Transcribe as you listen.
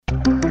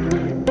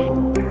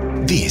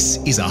This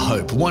is a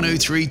Hope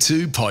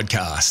 1032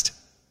 podcast.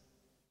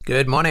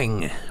 Good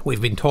morning. We've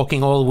been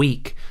talking all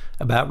week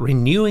about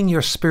renewing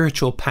your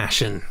spiritual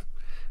passion,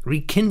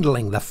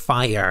 rekindling the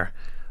fire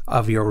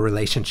of your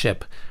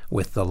relationship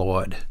with the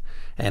Lord.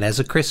 And as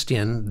a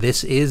Christian,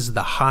 this is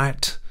the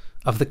heart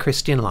of the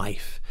Christian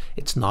life.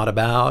 It's not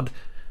about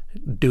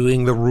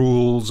doing the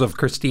rules of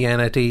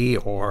Christianity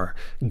or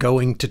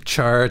going to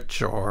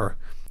church or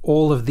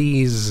all of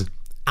these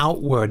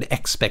outward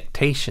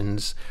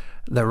expectations.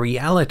 The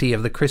reality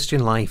of the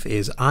Christian life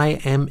is I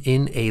am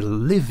in a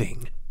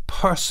living,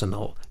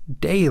 personal,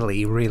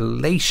 daily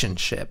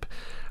relationship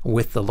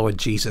with the Lord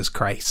Jesus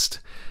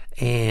Christ.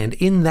 And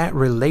in that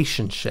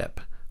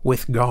relationship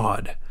with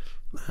God,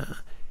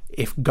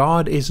 if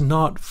God is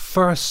not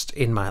first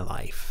in my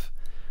life,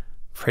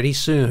 pretty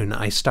soon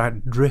I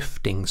start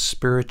drifting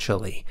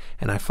spiritually,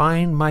 and I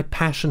find my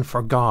passion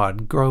for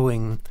God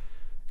growing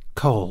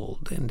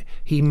cold, and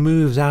he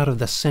moves out of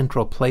the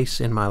central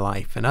place in my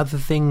life, and other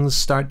things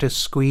start to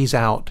squeeze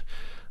out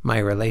my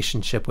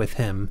relationship with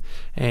him.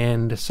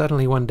 And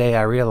suddenly one day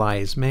I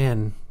realize,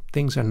 man,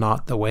 things are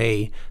not the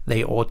way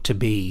they ought to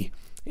be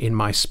in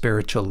my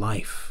spiritual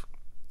life.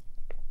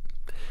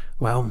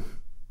 Well,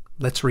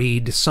 let's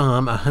read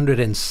Psalm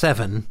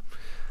 107,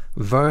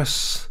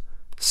 verse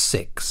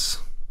 6.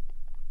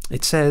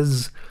 It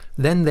says,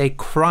 "Then they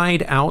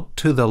cried out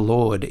to the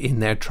Lord in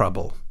their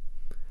trouble.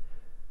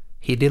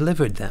 He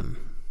delivered them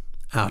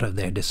out of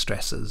their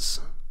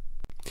distresses."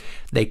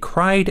 They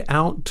cried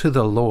out to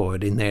the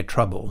Lord in their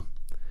trouble.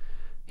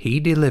 He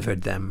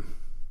delivered them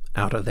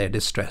out of their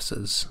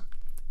distresses.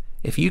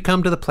 If you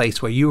come to the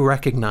place where you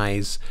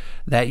recognize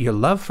that your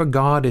love for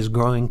God is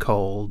growing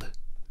cold,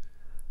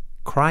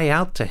 cry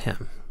out to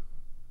him,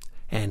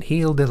 and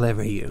he'll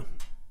deliver you.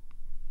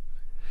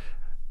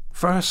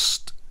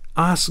 First,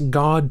 ask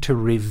God to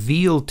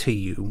reveal to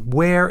you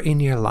where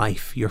in your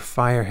life your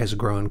fire has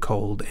grown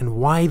cold and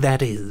why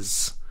that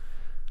is.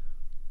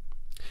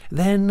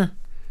 Then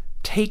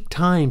take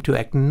time to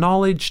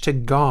acknowledge to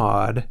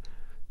God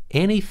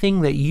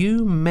anything that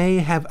you may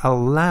have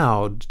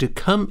allowed to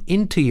come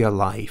into your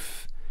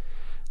life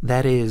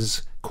that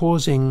is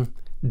causing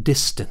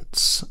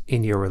distance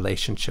in your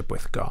relationship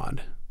with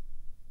God.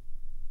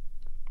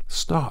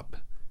 Stop.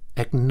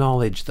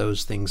 Acknowledge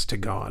those things to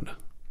God.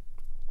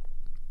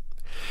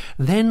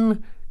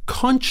 Then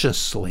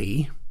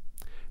consciously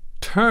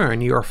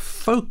turn your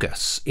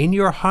focus in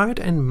your heart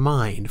and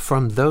mind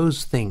from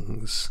those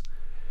things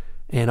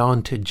and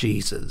onto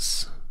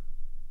Jesus.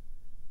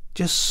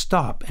 Just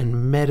stop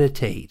and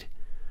meditate.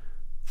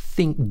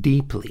 Think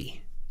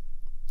deeply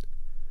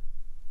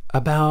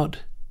about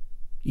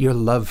your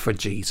love for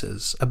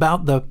Jesus,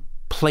 about the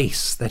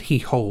place that he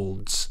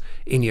holds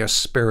in your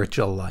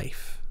spiritual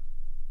life.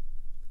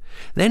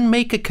 Then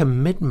make a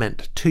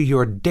commitment to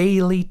your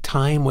daily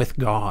time with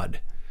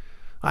God.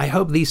 I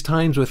hope these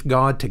times with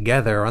God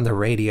together on the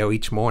radio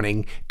each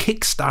morning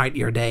kickstart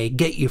your day,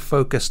 get you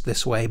focused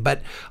this way.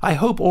 But I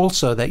hope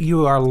also that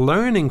you are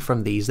learning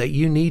from these that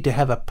you need to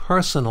have a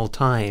personal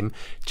time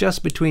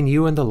just between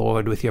you and the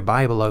Lord with your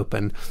Bible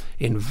open,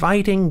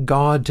 inviting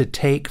God to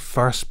take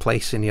first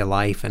place in your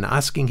life and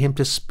asking him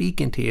to speak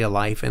into your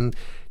life and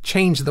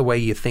change the way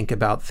you think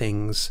about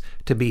things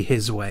to be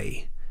his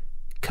way.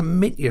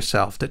 Commit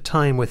yourself to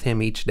time with him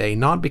each day,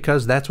 not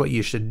because that's what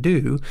you should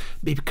do,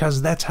 but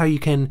because that's how you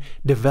can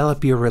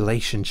develop your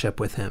relationship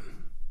with him.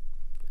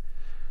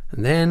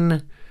 And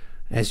then,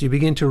 as you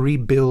begin to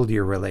rebuild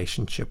your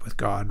relationship with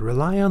God,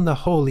 rely on the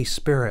Holy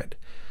Spirit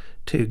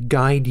to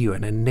guide you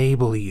and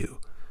enable you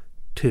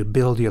to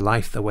build your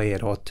life the way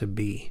it ought to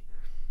be.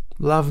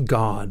 Love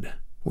God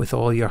with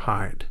all your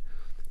heart.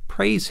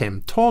 Praise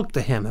him. Talk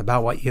to him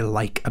about what you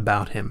like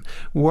about him.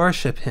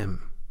 Worship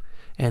him.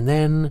 And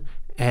then,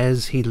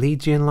 as he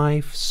leads you in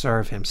life,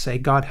 serve him. Say,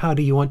 God, how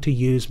do you want to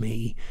use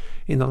me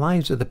in the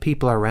lives of the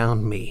people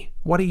around me?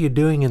 What are you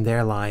doing in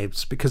their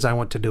lives? Because I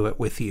want to do it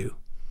with you.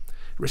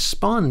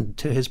 Respond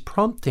to his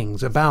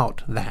promptings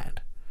about that.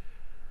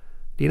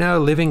 Do you know,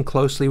 living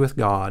closely with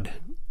God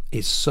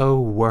is so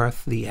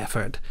worth the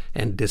effort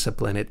and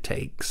discipline it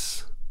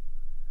takes.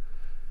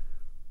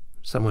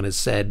 Someone has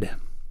said,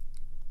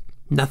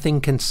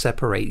 nothing can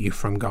separate you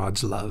from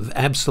God's love.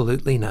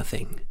 Absolutely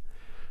nothing.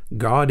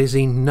 God is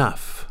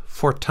enough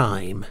for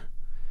time.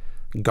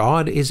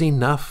 God is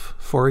enough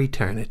for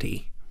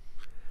eternity.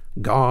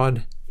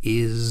 God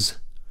is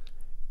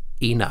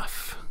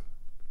enough.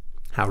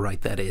 How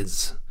right that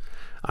is.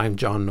 I'm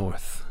John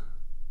North.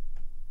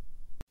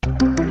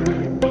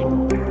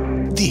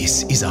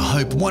 This is a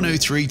Hope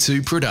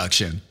 1032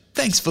 production.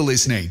 Thanks for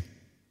listening.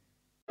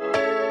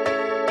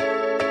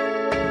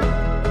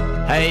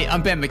 Hey,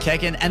 I'm Ben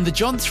McKagan, and the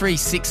John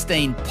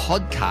 3:16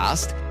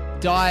 podcast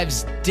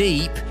dives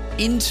deep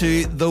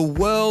into the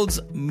world's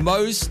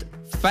most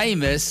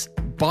famous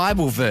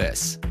Bible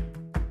verse.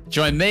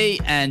 Join me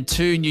and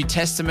two New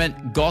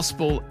Testament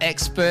gospel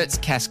experts,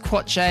 Cass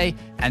Quache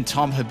and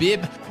Tom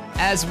Habib,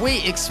 as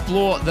we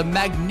explore the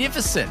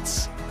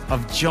magnificence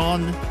of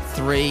John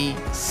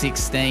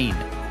 3:16.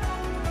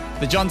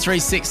 the John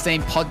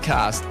 3:16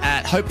 podcast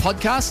at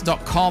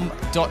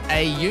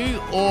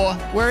hopepodcast.com.au or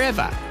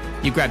wherever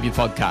you grab your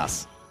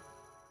podcasts.